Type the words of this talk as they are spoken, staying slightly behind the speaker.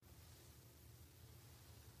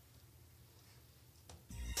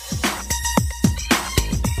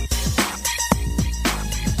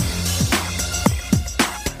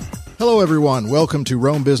Hello, everyone. Welcome to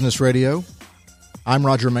Rome Business Radio. I'm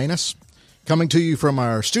Roger Manus, coming to you from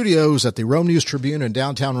our studios at the Rome News Tribune in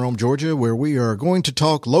downtown Rome, Georgia, where we are going to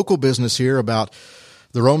talk local business here about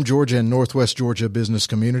the Rome, Georgia, and Northwest Georgia business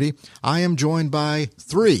community. I am joined by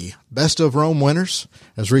three Best of Rome winners,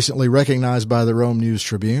 as recently recognized by the Rome News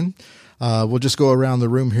Tribune. We'll just go around the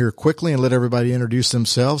room here quickly and let everybody introduce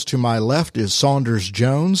themselves. To my left is Saunders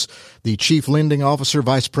Jones, the Chief Lending Officer,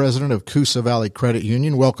 Vice President of Coosa Valley Credit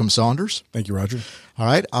Union. Welcome, Saunders. Thank you, Roger. All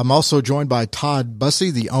right. I'm also joined by Todd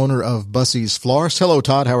Bussey, the owner of Bussey's Florist. Hello,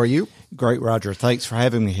 Todd. How are you? Great, Roger. Thanks for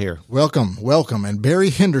having me here. Welcome. And Barry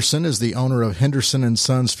Henderson is the owner of Henderson &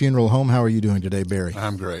 Sons Funeral Home. How are you doing today, Barry?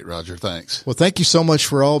 I'm great, Roger. Thanks. Well, thank you so much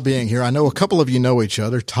for all being here. I know a couple of you know each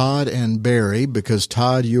other, Todd and Barry, because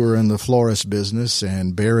Todd, you are in the florist business,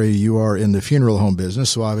 and Barry, you are in the funeral home business.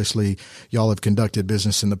 So obviously, y'all have conducted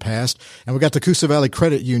business in the past. And we got the Coosa Valley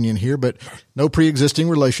Credit Union here, but no pre-existing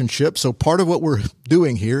relationship. So part of what we're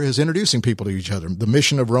doing here is introducing people to each other. The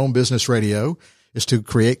mission of Rome Business Radio is to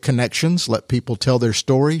create connections, let people tell their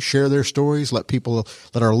story, share their stories, let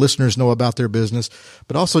our listeners know about their business,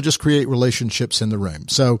 but also just create relationships in the room.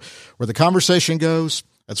 So where the conversation goes,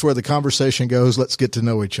 that's where the conversation goes. Let's get to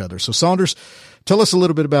know each other. So Saunders, tell us a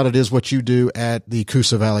little bit about what you do at the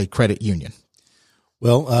Coosa Valley Credit Union.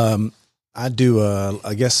 Well, I do,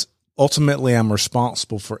 I guess ultimately I'm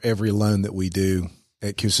responsible for every loan that we do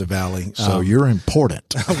at Coosa Valley. So you're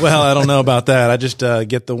important. Well, I don't know about that. I just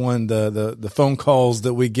get the phone calls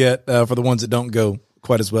that we get for the ones that don't go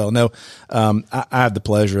quite as well. No, I have the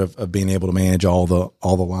pleasure of being able to manage all the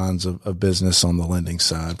lines of business on the lending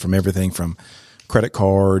side, from everything from credit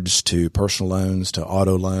cards to personal loans to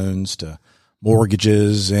auto loans to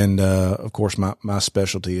mortgages, and of course my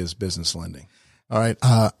specialty is business lending. All right.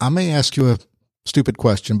 I may ask you a stupid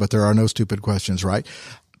question, but there are no stupid questions, right?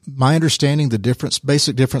 My understanding,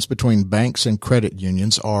 basic difference between banks and credit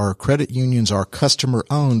unions are customer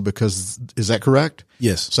owned is that correct?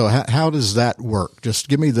 Yes. So how does that work? Just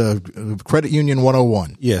give me the credit union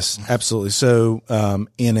 101. Yes, absolutely. So,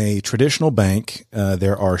 in a traditional bank,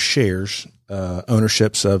 there are shares,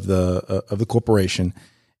 ownerships of the corporation,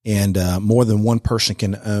 and more than one person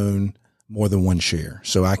can own more than one share.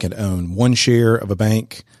 So I could own one share of a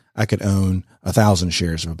bank. I could own 1,000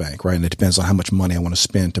 shares of a bank, right? And it depends on how much money I want to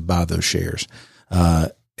spend to buy those shares.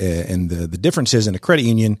 And the difference is in a credit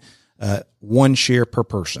union, one share per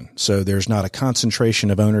person. So there's not a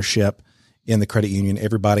concentration of ownership in the credit union.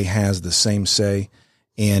 Everybody has the same say.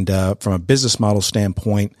 And from a business model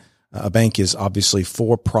standpoint, a bank is obviously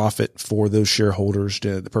for profit for those shareholders.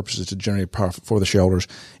 The purpose is to generate profit for the shareholders.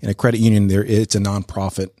 In a credit union, it's a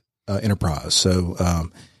nonprofit enterprise.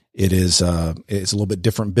 So it's a little bit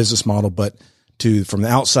different business model, but from the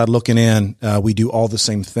outside looking in, we do all the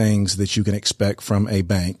same things that you can expect from a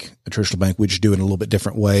bank, a traditional bank. We just do it in a little bit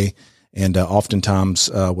different way, and oftentimes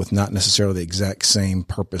with not necessarily the exact same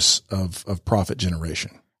purpose of profit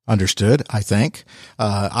generation. Understood, I think.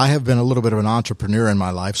 I have been a little bit of an entrepreneur in my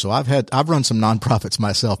life, so I've run some nonprofits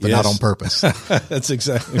myself, but yes. Not on purpose. That's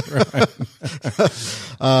exactly right.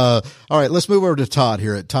 All right, let's move over to Todd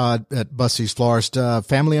here at Bussey's Florist.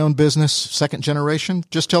 Family-owned business, second generation.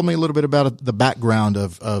 Just tell me a little bit about the background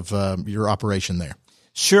of your operation there.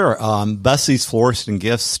 Sure. Bussey's Florist and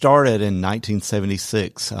Gifts started in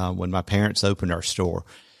 1976 when my parents opened our store.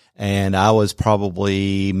 And I was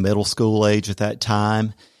probably middle school age at that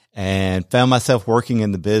time, and found myself working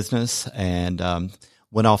in the business, and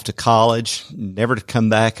went off to college, never to come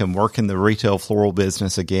back and work in the retail floral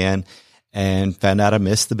business again, and found out I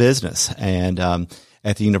missed the business. And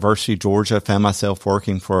at the University of Georgia, found myself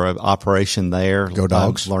working for an operation there. Go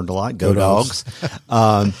Dogs. Learned a lot. Go Dogs.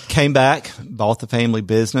 Came back, bought the family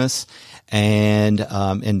business, and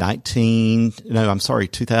in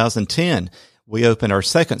 2010, we opened our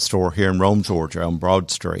second store here in Rome, Georgia on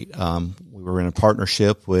Broad Street. We were in a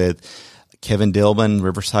partnership with Kevin Dillman,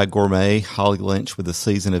 Riverside Gourmet, Holly Lynch with the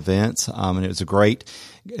Season Events, and it was a great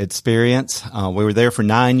experience. We were there for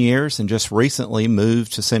 9 years and just recently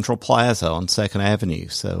moved to Central Plaza on 2nd Avenue.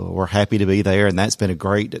 So we're happy to be there, and that's been a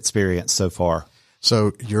great experience so far.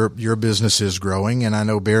 So your business is growing, and I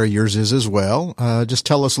know, Barry, yours is as well. Just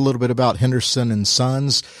tell us a little bit about Henderson &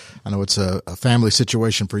 Sons. I know it's a family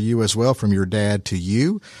situation for you as well, from your dad to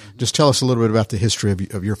you. Just tell us a little bit about the history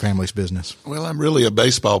of your family's business. Well, I'm really a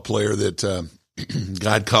baseball player that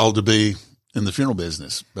God called to be in the funeral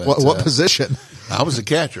business. But, what position? I was a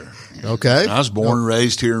catcher. Okay. I was born and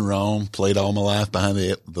raised here in Rome, played all my life behind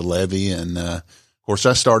the levee, and of course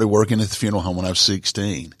I started working at the funeral home when I was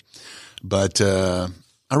 16. But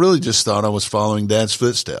I really just thought I was following Dad's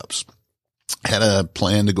footsteps. had a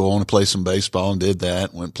plan to go on and play some baseball and did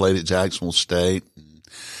that. Went and played at Jacksonville State.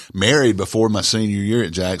 Married before my senior year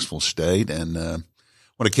at Jacksonville State. And,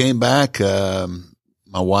 when I came back,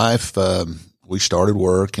 my wife, we started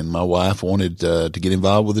work and my wife wanted, to get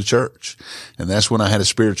involved with the church. And that's when I had a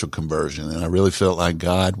spiritual conversion. And I really felt like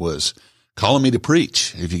God was calling me to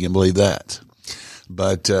preach, if you can believe that.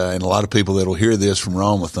 But, and a lot of people that'll hear this from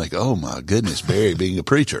Rome will think, oh my goodness, Barry being a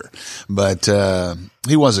preacher. But,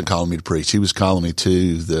 he wasn't calling me to preach. He was calling me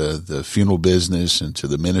to the funeral business and to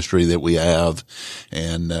the ministry that we have.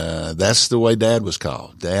 And, that's the way Dad was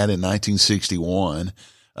called. Dad in 1961,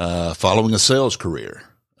 following a sales career,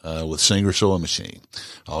 with Singer Sewing Machine.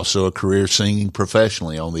 Also a career singing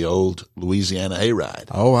professionally on the old Louisiana Hayride.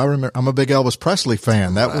 Oh, I remember. I'm a big Elvis Presley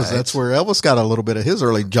fan. That's where Elvis got a little bit of his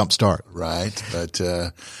early jump start. Right. But,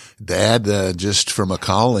 Dad, just from a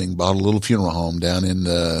calling, bought a little funeral home down in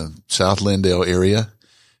the South Lindale area.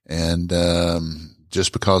 And,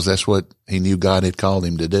 just because that's what he knew God had called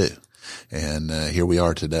him to do. And, here we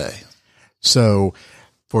are today. So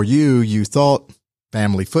for you thought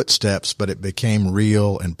family footsteps, but it became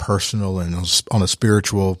real and personal and on a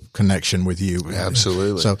spiritual connection with you.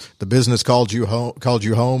 Absolutely. So the business called you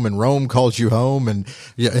home and Rome called you home. And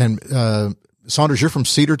Saunders, you're from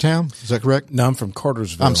Cedartown. Is that correct? No, I'm from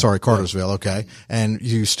Cartersville. I'm sorry, Cartersville. Okay. And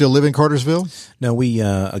you still live in Cartersville? No, we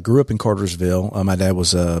I grew up in Cartersville. My dad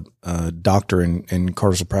was a doctor in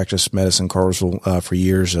Cartersville, practiced medicine in Cartersville for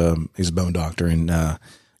years. He's a bone doctor and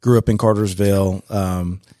grew up in Cartersville.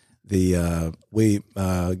 We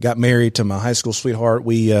got married to my high school sweetheart.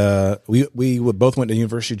 We both went to the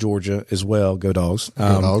University of Georgia as well. Go Dogs.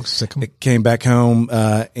 Go Dogs. Sick 'em. Came back home,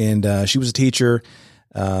 and she was a teacher,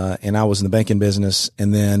 and I was in the banking business.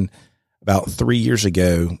 And then about 3 years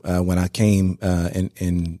ago, when I came,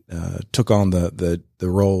 and took on the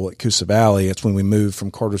role at Coosa Valley, it's when we moved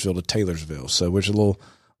from Cartersville to Taylorsville. So which is a little,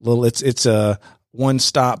 it's one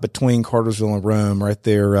stop between Cartersville and Rome, right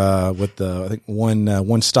there, with I think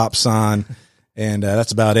one stop sign, and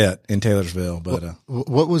that's about it in Taylorsville. But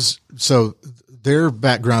so their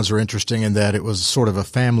backgrounds are interesting in that it was sort of a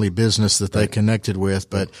family business that they connected with,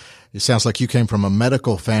 but it sounds like you came from a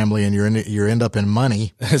medical family and you end up in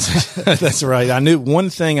money. That's right. One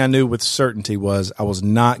thing I knew with certainty was I was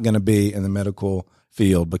not going to be in the medical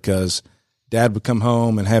field because Dad would come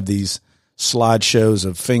home and have these slideshows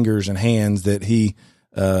of fingers and hands that he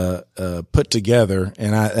put together,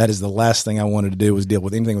 and that is the last thing I wanted to do was deal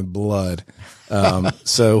with anything with blood.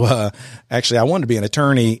 So actually, I wanted to be an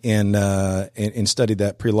attorney and studied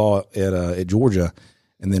that pre-law at Georgia,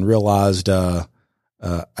 and then realized I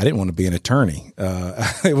didn't want to be an attorney.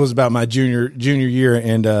 It was about my junior year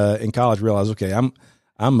and in college. Realized, okay,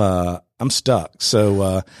 I'm stuck.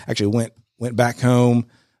 So actually went back home.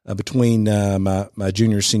 Between my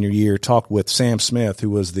junior senior year, talked with Sam Smith, who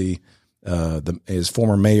was his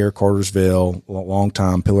former mayor, Cartersville,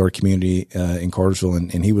 longtime pillar of community in Cartersville,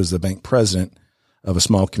 and he was the bank president of a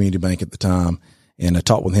small community bank at the time. And I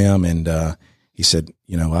talked with him, and he said,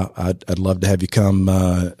 I'd love to have you come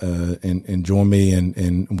and join me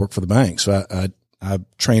and work for the bank. So I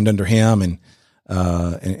trained under him and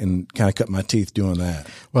kind of cut my teeth doing that.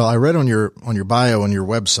 Well, I read on your bio on your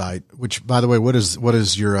website, which, by the way, what is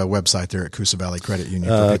your website there at Coosa Valley Credit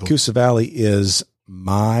Union? Coosa Valley is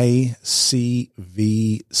mycvcu.org.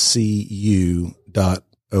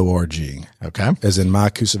 Okay. As in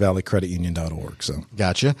mycoosavalleycreditunion.org. So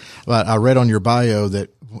gotcha. But I read on your bio that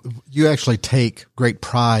you actually take great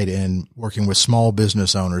pride in working with small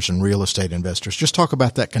business owners and real estate investors. Just talk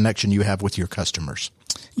about that connection you have with your customers.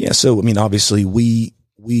 Yeah. So, obviously we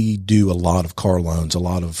do a lot of car loans, a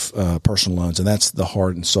lot of personal loans, and that's the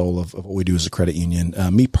heart and soul of what we do as a credit union.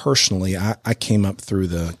 Me personally, I came up through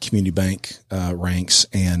the community bank ranks,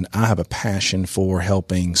 and I have a passion for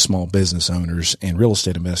helping small business owners and real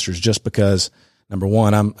estate investors just because, number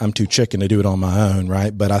one, I'm too chicken to do it on my own,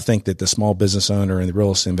 right? But I think that the small business owner and the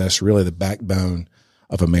real estate investor are really the backbone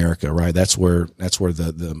of America, right? That's where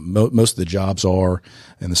the most of the jobs are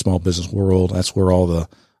in the small business world. That's where all the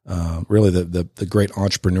really the great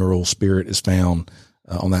entrepreneurial spirit is found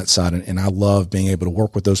on that side. And I love being able to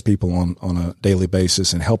work with those people on a daily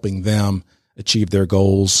basis and helping them achieve their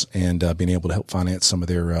goals and being able to help finance some of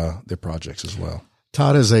their projects as well.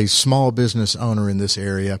 Todd, as a small business owner in this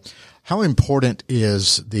area, how important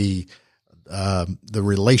is the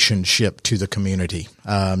relationship to the community?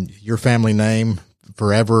 Your family name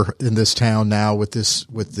forever in this town now with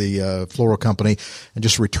the floral company and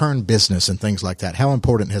just return business and things like that. How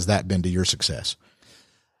important has that been to your success?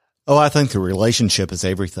 Oh, I think the relationship is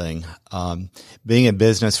everything. Being in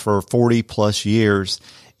business for 40 plus years,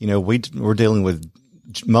 we're dealing with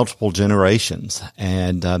multiple generations.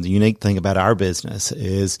 And the unique thing about our business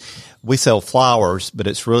is we sell flowers, but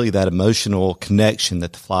it's really that emotional connection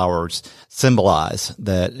that the flowers symbolize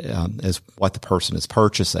that is what the person is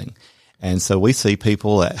purchasing. And so we see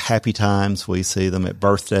people at happy times. We see them at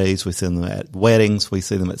birthdays. We see them at weddings. We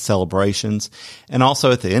see them at celebrations, and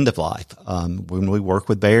also at the end of life when we work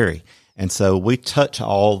with Barry. And so we touch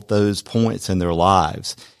all those points in their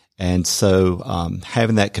lives. And so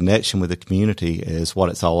having that connection with the community is what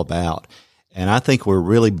it's all about. And I think we're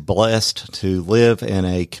really blessed to live in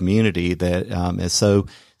a community that is so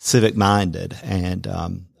civic-minded and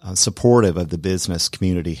supportive of the business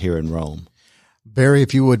community here in Rome. Barry,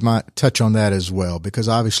 if you would touch on that as well, because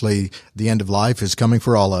obviously the end of life is coming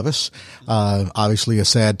for all of us. Obviously a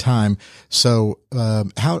sad time. So,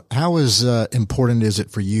 how is important is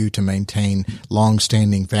it for you to maintain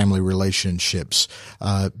long-standing family relationships,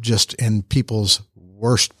 just in people's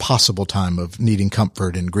worst possible time of needing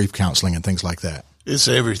comfort and grief counseling and things like that? It's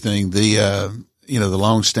everything. The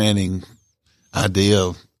long-standing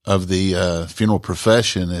idea of the funeral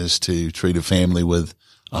profession is to treat a family with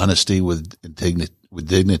honesty, with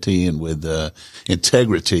dignity, and with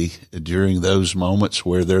integrity during those moments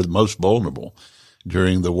where they're the most vulnerable,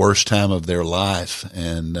 during the worst time of their life.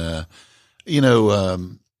 And as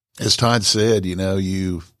Todd said,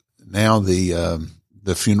 now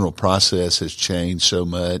the funeral process has changed so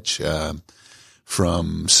much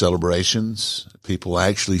from celebrations. People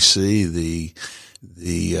actually see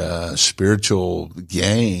the spiritual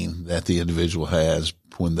gain that the individual has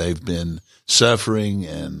when they've been suffering,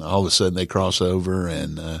 and all of a sudden they cross over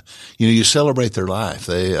and, you celebrate their life,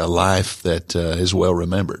 a life that is well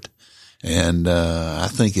remembered. And, I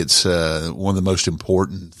think it's, one of the most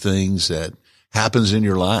important things that happens in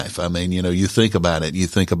your life. I mean, you think about it, you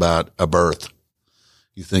think about a birth,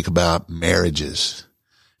 you think about marriages,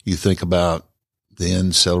 you think about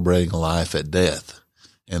then celebrating a life at death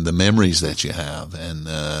and the memories that you have.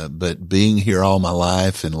 And, but being here all my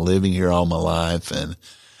life and living here all my life and,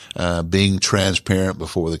 being transparent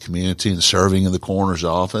before the community and serving in the coroner's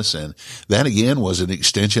office. And that again was an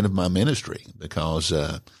extension of my ministry because,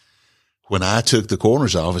 when I took the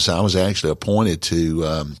coroner's office, I was actually appointed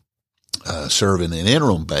to, serve in an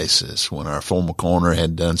interim basis when our former coroner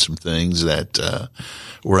had done some things that,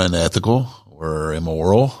 were unethical, were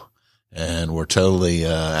immoral, and were totally,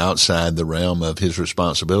 outside the realm of his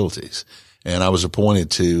responsibilities. And I was appointed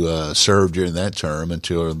to serve during that term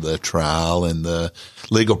until the trial and the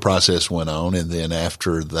legal process went on. And then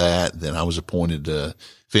after that, then I was appointed to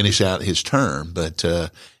finish out his term. But,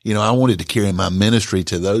 I wanted to carry my ministry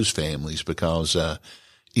to those families because, at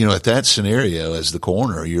that scenario as the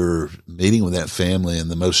coroner, you're meeting with that family in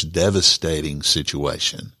the most devastating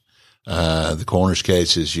situation. The coroner's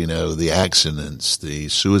cases, the accidents, the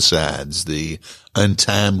suicides, the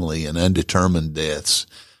untimely and undetermined deaths.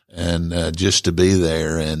 And, just to be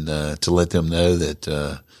there and, to let them know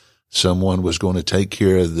that, someone was going to take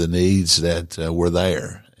care of the needs that, were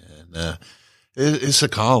there. And, it's a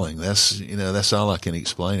calling. That's all I can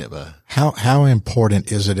explain it by. How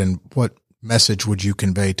important is it, and what message would you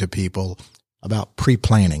convey to people about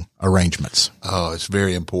pre-planning arrangements? Oh, it's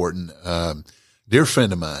very important. Dear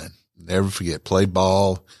friend of mine, never forget, played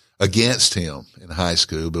ball against him in high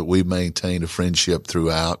school, but we maintained a friendship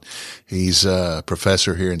throughout. He's a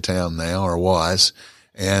professor here in town now, or was,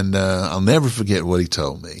 and I'll never forget what he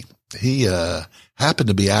told me. He happened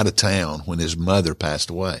to be out of town when his mother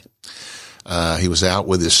passed away. He was out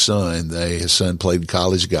with his son. His son played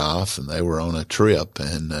college golf, and they were on a trip,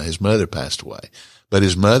 and his mother passed away. But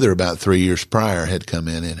his mother, about 3 years prior, had come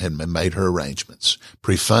in and had made her arrangements,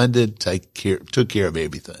 pre-funded, took care of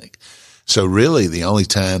everything. So really the only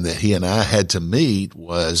time that he and I had to meet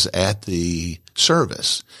was at the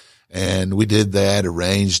service. And we did that,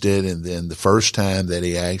 arranged it. And then the first time that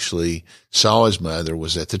he actually saw his mother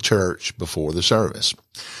was at the church before the service.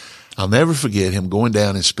 I'll never forget him going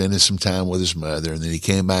down and spending some time with his mother. And then he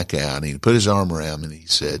came back out and he put his arm around me and he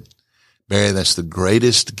said, "Barry, that's the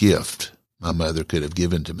greatest gift my mother could have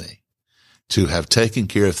given to me, to have taken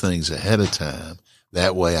care of things ahead of time.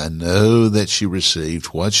 That way I know that she received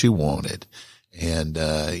what she wanted. And,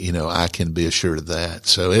 I can be assured of that."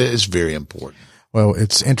 So it is very important. Well,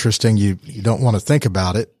 it's interesting. You don't want to think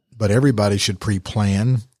about it, but everybody should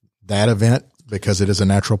pre-plan that event because it is a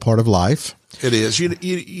natural part of life. It is.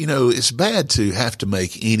 It's bad to have to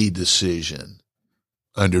make any decision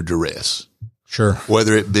under duress. Sure.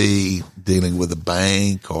 Whether it be dealing with a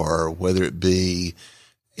bank or whether it be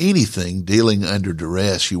anything dealing under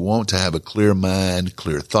duress, you want to have a clear mind,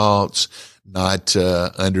 clear thoughts, not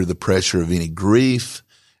under the pressure of any grief,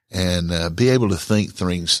 and be able to think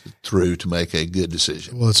things through to make a good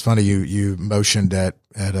decision. Well, it's funny you motioned at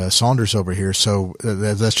Saunders over here, so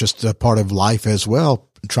that's just a part of life as well,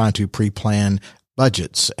 trying to pre-plan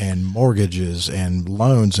budgets and mortgages and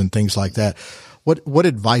loans and things like that. What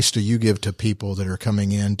advice do you give to people that are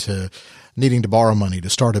coming in to needing to borrow money to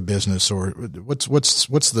start a business, or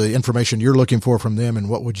what's the information you're looking for from them, and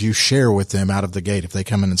what would you share with them out of the gate if they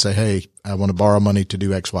come in and say, "Hey, I want to borrow money to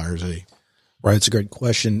do X, Y, or Z"? Right. It's a great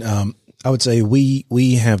question. I would say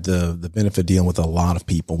we have the benefit of dealing with a lot of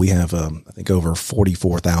people. We have, I think over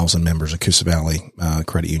 44,000 members of Coosa Valley,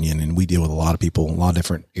 Credit Union, and we deal with a lot of people in a lot of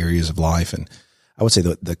different areas of life. And I would say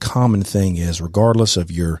the common thing is, regardless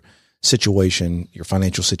of your situation, your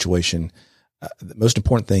financial situation, the most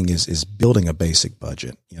important thing is building a basic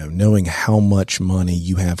budget, knowing how much money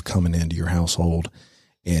you have coming into your household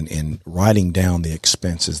and writing down the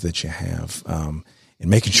expenses that you have, and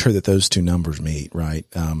making sure that those two numbers meet, right?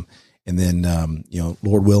 And then,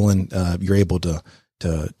 Lord willing, you're able to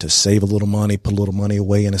save a little money, put a little money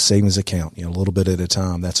away in a savings account, a little bit at a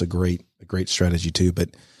time. That's a great strategy too. But,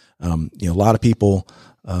 a lot of people,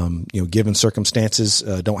 given circumstances,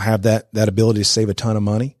 don't have that ability to save a ton of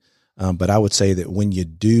money. But I would say that when you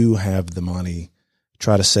do have the money,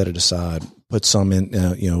 try to set it aside, put some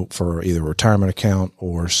in, for either a retirement account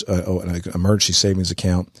or an emergency savings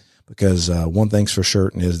account. Because one thing's for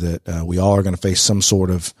certain is that we all are going to face some sort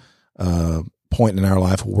of point in our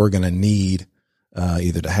life where we're going to need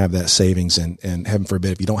either to have that savings, and heaven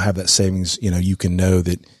forbid, if you don't have that savings, you can know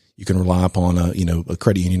that you can rely upon a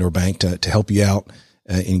credit union or bank to help you out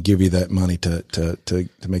and give you that money to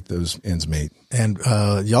make those ends meet. And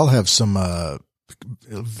y'all have some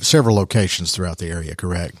several locations throughout the area,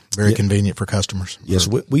 correct? Very convenient for customers. Yes,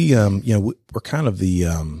 we're kind of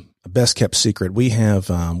the best kept secret. We have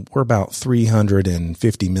we're about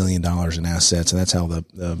 $350 million in assets, and that's how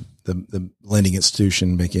the lending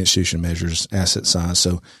institution, banking institution measures asset size.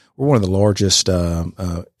 So we're one of the largest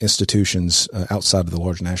institutions outside of the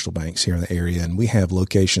large national banks here in the area, and we have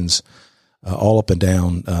locations all up and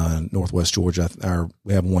down Northwest Georgia.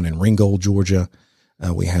 We have one in Ringgold, Georgia.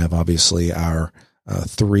 We have obviously our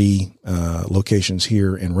 3 locations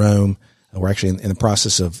here in Rome. We're actually in the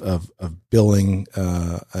process of building,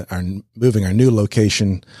 moving our new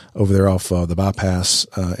location over there off the bypass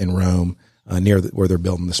in Rome, near where they're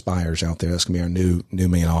building the spires out there. That's going to be our new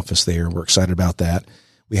main office there. We're excited about that.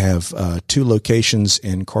 We have 2 locations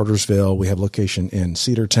in Cartersville. We have a location in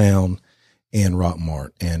Cedartown and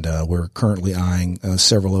Rockmart, and we're currently eyeing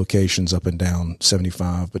several locations up and down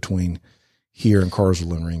 75 between here in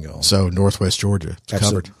Cartersville and Ringgold. So Northwest Georgia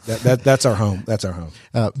covered. That's our home. That's our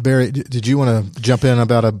home. Barry, did you want to jump in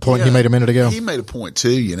about a point you made a minute ago? He made a point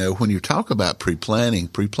too. When you talk about pre-planning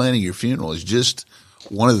your funeral is just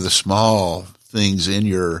one of the small things in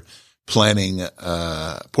your planning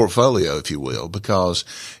portfolio, if you will, because,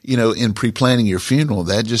 in pre-planning your funeral,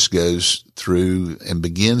 that just goes through and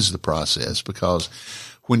begins the process, because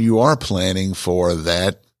when you are planning for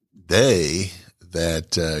that day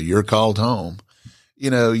that you're called home,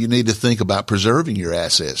 you need to think about preserving your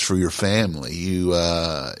assets for your family.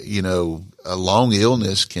 A long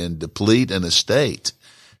illness can deplete an estate,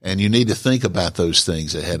 and you need to think about those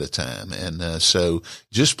things ahead of time. And so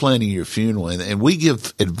just planning your funeral, and we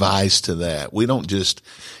give advice to that. We don't just,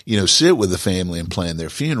 sit with the family and plan their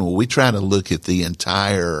funeral. We try to look at the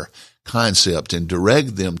entire concept and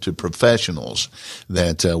direct them to professionals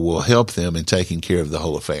that will help them in taking care of the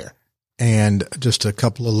whole affair. And just a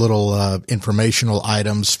couple of little informational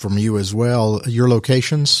items from you as well. Your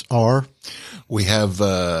locations are? We have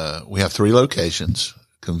 3 locations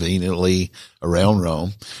conveniently around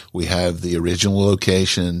Rome. We have the original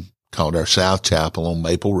location called our South Chapel on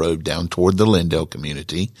Maple Road down toward the Lindale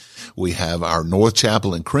community. We have our North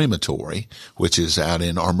Chapel and Crematory, which is out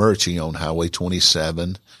in Armurchie on Highway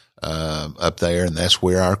 27. Up there, and that's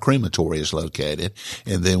where our crematory is located.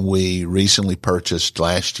 And then we recently purchased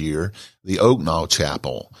last year the Oaknaw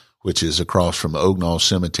Chapel, which is across from Oaknaw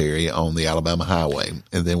Cemetery on the Alabama Highway.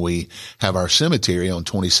 And then we have our cemetery on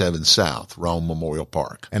 27 South, Rome Memorial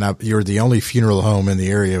Park. And you're the only funeral home in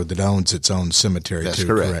the area that owns its own cemetery. That's too,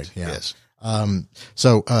 correct. Yeah. Yes.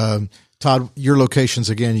 So, Todd, your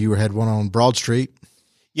locations again, you had one on Broad Street.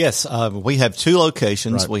 Yes, we have 2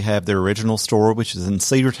 locations. Right. We have the original store, which is in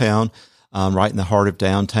Cedartown, right in the heart of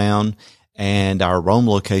downtown, and our Rome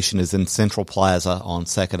location is in Central Plaza on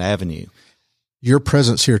 2nd Avenue. Your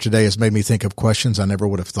presence here today has made me think of questions I never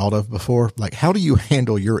would have thought of before. Like, how do you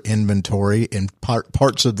handle your inventory in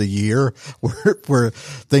parts of the year where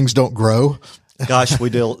things don't grow? Gosh, we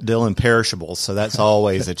deal in perishables, so that's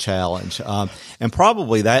always a challenge. And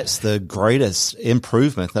probably that's the greatest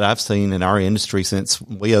improvement that I've seen in our industry since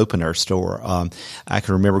we opened our store. I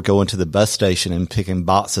can remember going to the bus station and picking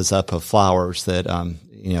boxes up of flowers that,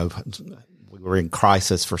 we were in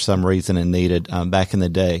crisis for some reason and needed back in the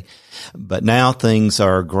day. But now things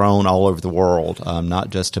are grown all over the world,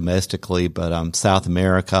 not just domestically, but South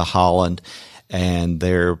America, Holland, and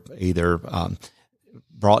they're either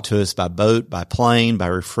brought to us by boat, by plane, by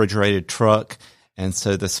refrigerated truck. And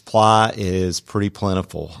so the supply is pretty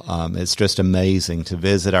plentiful. It's just amazing to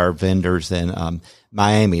visit our vendors in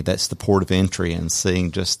Miami. That's the port of entry, and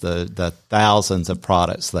seeing just the thousands of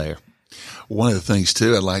products there. One of the things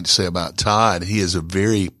too I'd like to say about Todd, he is a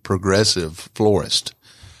very progressive florist.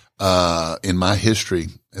 In my history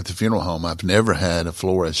at the funeral home, I've never had a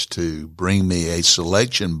florist to bring me a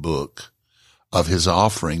selection book of his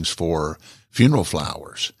offerings for funeral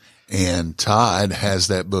flowers. And Todd has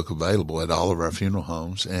that book available at all of our funeral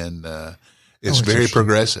homes. And, it's very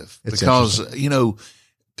progressive because,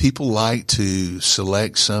 people like to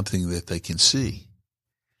select something that they can see.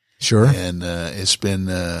 Sure. And, it's been,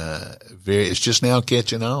 it's just now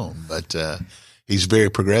catching on, but, he's very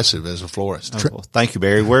progressive as a florist. Oh, well, thank you,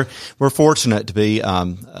 Barry. We're fortunate to be,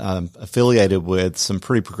 affiliated with some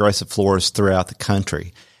pretty progressive florists throughout the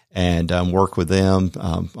country, and work with them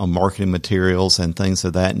on marketing materials and things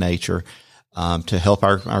of that nature to help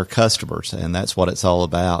our customers. And that's what it's all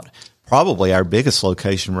about. Probably our biggest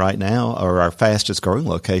location right now, or our fastest growing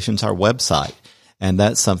location, is our website. And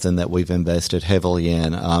that's something that we've invested heavily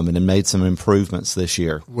in and made some improvements this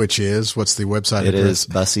year. Which is, what's the website It address? is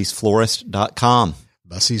bussiesflorist.com.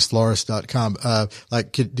 bussiesflorist.com.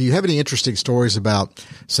 Do you have any interesting stories about,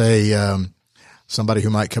 say, somebody who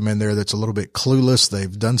might come in there that's a little bit clueless?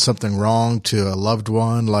 They've done something wrong to a loved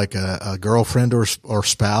one, like a girlfriend or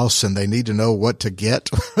spouse, and they need to know what to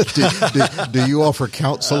get. do you offer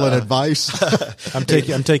counsel and advice? I'm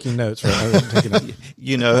taking notes. Right? I'm taking notes.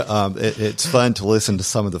 It's fun to listen to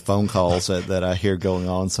some of the phone calls that I hear going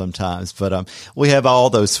on sometimes, but we have all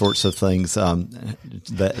those sorts of things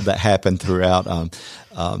that happen throughout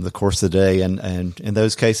the course of the day, and in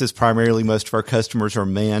those cases, primarily most of our customers are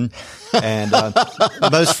men, and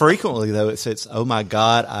most frequently though it's oh my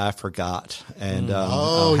God, I forgot, and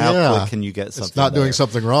how quick can you get something? It's not doing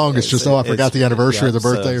something wrong. It's just I forgot the anniversary of the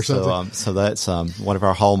birthday or something. So that's one of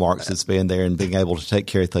our hallmarks is being there and being able to take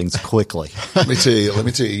care of things quickly. Let me tell you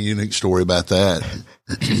a unique story about that.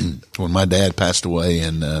 When my dad passed away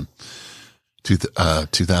in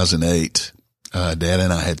 2008, Dad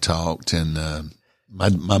and I had talked, and my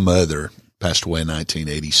mother passed away in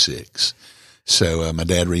 1986. So, my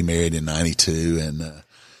dad remarried in 92, and,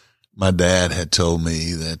 my dad had told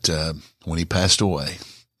me that, when he passed away,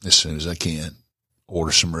 as soon as I can,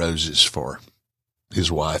 order some roses for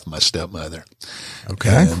his wife, my stepmother.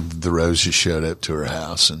 Okay. And the roses showed up to her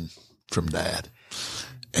house and from Dad.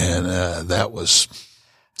 And, that was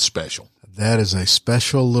special. That is a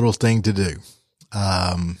special little thing to do.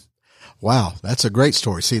 Wow, that's a great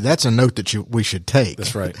story. See, that's a note that we should take.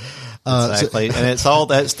 That's right. Exactly. And it's all,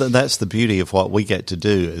 that's the beauty of what we get to do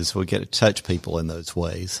is we get to touch people in those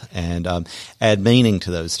ways and, add meaning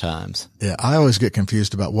to those times. Yeah. I always get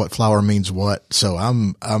confused about what flower means what. So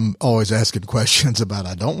I'm always asking questions about,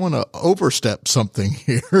 I don't want to overstep something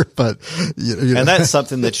here, but and that's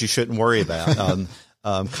something that you shouldn't worry about.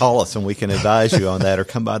 Call us and we can advise you on that, or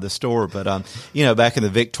come by the store. But, back in the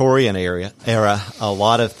Victorian era, a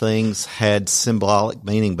lot of things had symbolic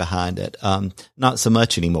meaning behind it. Not so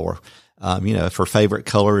much anymore. If her favorite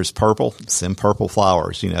color is purple, send purple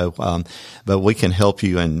flowers, but we can help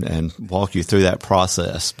you and walk you through that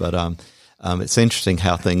process. But, it's interesting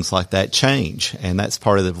how things like that change, and that's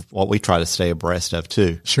part of what we try to stay abreast of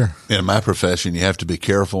too. Sure. In my profession, you have to be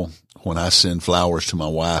careful. When I send flowers to my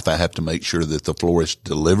wife, I have to make sure that the florist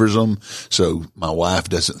delivers them, so my wife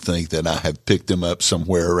doesn't think that I have picked them up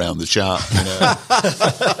somewhere around the shop.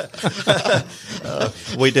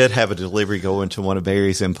 We did have a delivery go into one of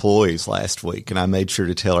Barry's employees last week, and I made sure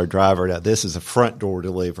to tell our driver that this is a front door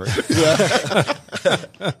delivery.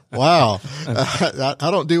 Wow. I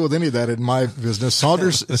don't deal with any of that in my business.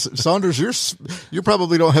 Saunders, you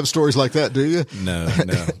probably don't have stories like that, do you? No.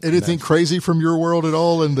 Anything crazy from your world at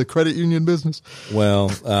all in the credit union business?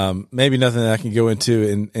 Well, maybe nothing that I can go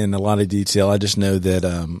into in a lot of detail. I just know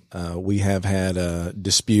that we have had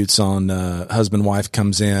disputes on husband wife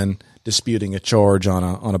comes in disputing a charge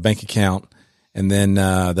on a bank account, and then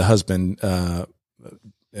the husband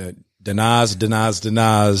denies.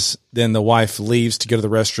 Then the wife leaves to go to the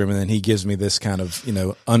restroom, and then he gives me this kind of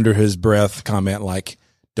under his breath comment like,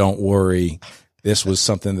 "Don't worry, This was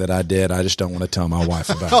something that I did. I just don't want to tell my wife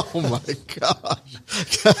about. Oh my gosh.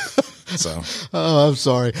 So, oh, I'm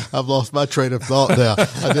sorry. I've lost my train of thought now.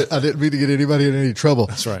 I didn't mean to get anybody in any trouble.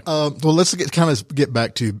 That's right. Well, let's get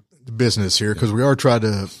back to business here, because we are trying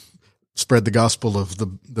to spread the gospel of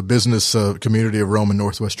the business community of Rome and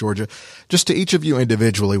Northwest Georgia. Just to each of you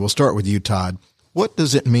individually, we'll start with you, Todd. What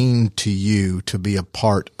does it mean to you to be a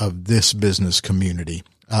part of this business community?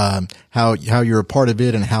 How you're a part of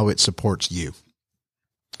it and how it supports you?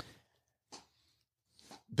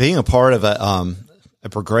 Being a part of a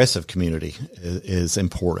progressive community is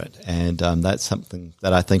important. And that's something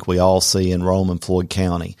that I think we all see in Rome and Floyd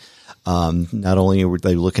County. Not only are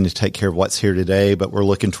they looking to take care of what's here today, but we're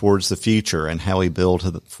looking towards the future and how we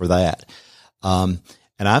build for that.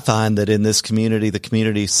 And I find that in this community, the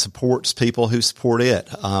community supports people who support it.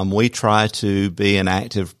 We try to be an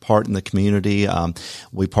active part in the community.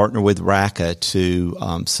 We partner with RACA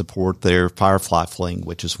to support their Firefly Fling,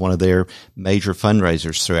 which is one of their major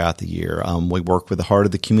fundraisers throughout the year. We work with the Heart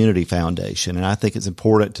of the Community Foundation, and I think it's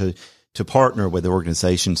important to partner with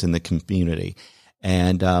organizations in the community.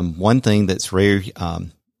 And one thing that's very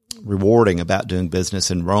rewarding about doing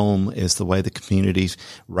business in Rome is the way the community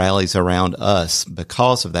rallies around us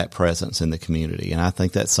because of that presence in the community. And I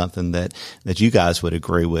think that's something that you guys would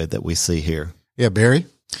agree with, that we see here. Yeah, Barry?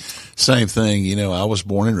 Same thing. You know, I was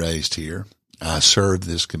born and raised here. I serve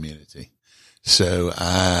this community. So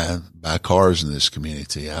I buy cars in this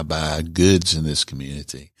community. I buy goods in this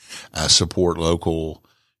community. I support local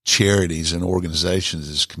charities and organizations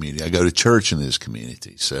in this community. I go to church in this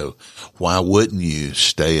community. So why wouldn't you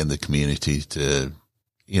stay in the community to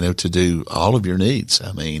do all of your needs?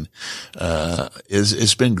 I mean,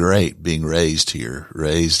 it's been great being raised here,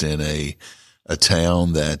 raised in a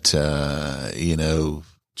town that,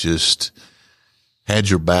 just had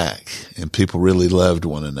your back, and people really loved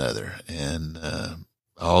one another, and,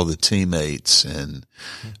 all the teammates and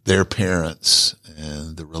their parents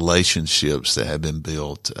and the relationships that have been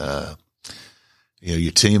built.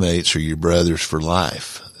 Your teammates are your brothers for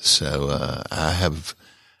life. So,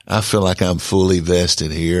 I feel like I'm fully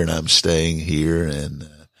vested here, and I'm staying here, and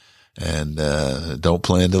don't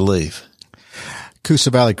plan to leave.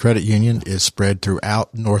 Coosa Valley Credit Union is spread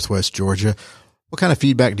throughout Northwest Georgia. What kind of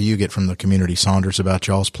feedback do you get from the community, Saunders, about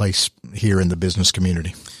y'all's place here in the business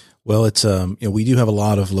community? Well, it's, we do have a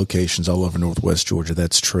lot of locations all over Northwest Georgia.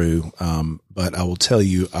 That's true. But I will tell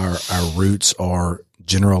you, our roots are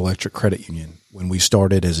General Electric Credit Union. When we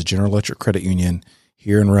started as a General Electric Credit Union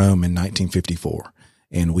here in Rome in 1954,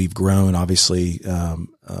 and we've grown obviously,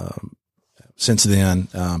 since then.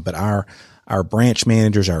 But our branch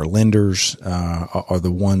managers, our lenders, are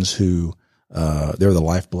the ones who, they're the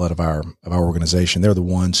lifeblood of our organization. They're the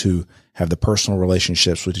ones who have the personal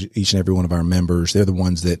relationships with each and every one of our members. They're the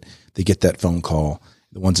ones that get that phone call,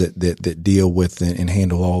 the ones that deal with and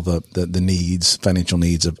handle all the needs, financial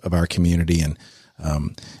needs of our community. And,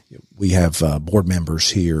 we have, board members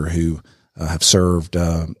here who, have served,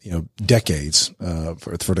 decades,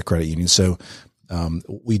 for the credit union. So,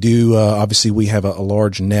 we do, obviously we have a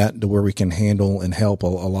large net to where we can handle and help a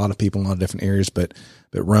lot of people in a lot of different areas, but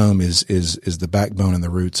Rome is the backbone and the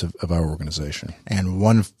roots of our organization. And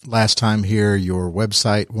one last time here, your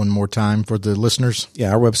website one more time for the listeners.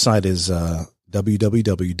 Yeah, our website is,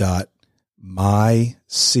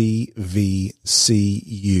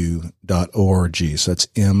 mycvcu.org. So that's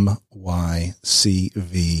mycvcu.org.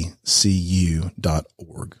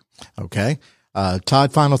 Okay.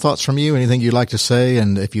 Todd, final thoughts from you? Anything you'd like to say?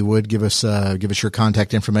 And if you would give us your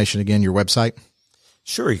contact information again, your website.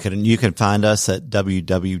 Sure. You can find us at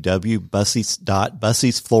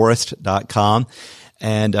www.bussysflorist.com.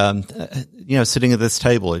 And, sitting at this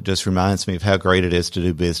table, it just reminds me of how great it is to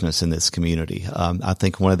do business in this community. I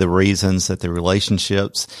think one of the reasons that the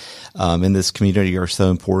relationships, in this community are so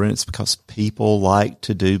important is because people like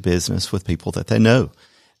to do business with people that they know.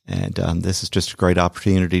 And, this is just a great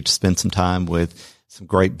opportunity to spend some time with some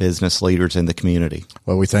great business leaders in the community.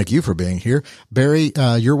 Well, we thank you for being here. Barry,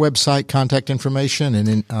 your website, contact information,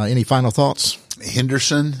 and any final thoughts?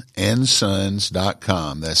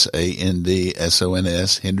 HendersonandSons.com. That's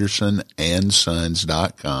ANDSONS,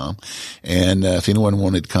 HendersonandSons.com. And if anyone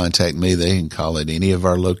wanted to contact me, they can call at any of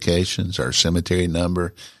our locations, our cemetery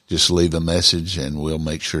number. Just leave a message, and we'll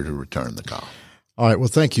make sure to return the call. All right. Well,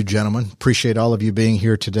 thank you, gentlemen. Appreciate all of you being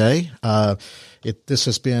here today. This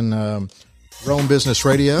has been Rome Business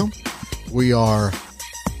Radio. We are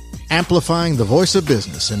amplifying the voice of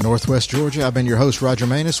business in Northwest Georgia. I've been your host, Roger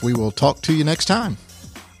Manus. We will talk to you next time.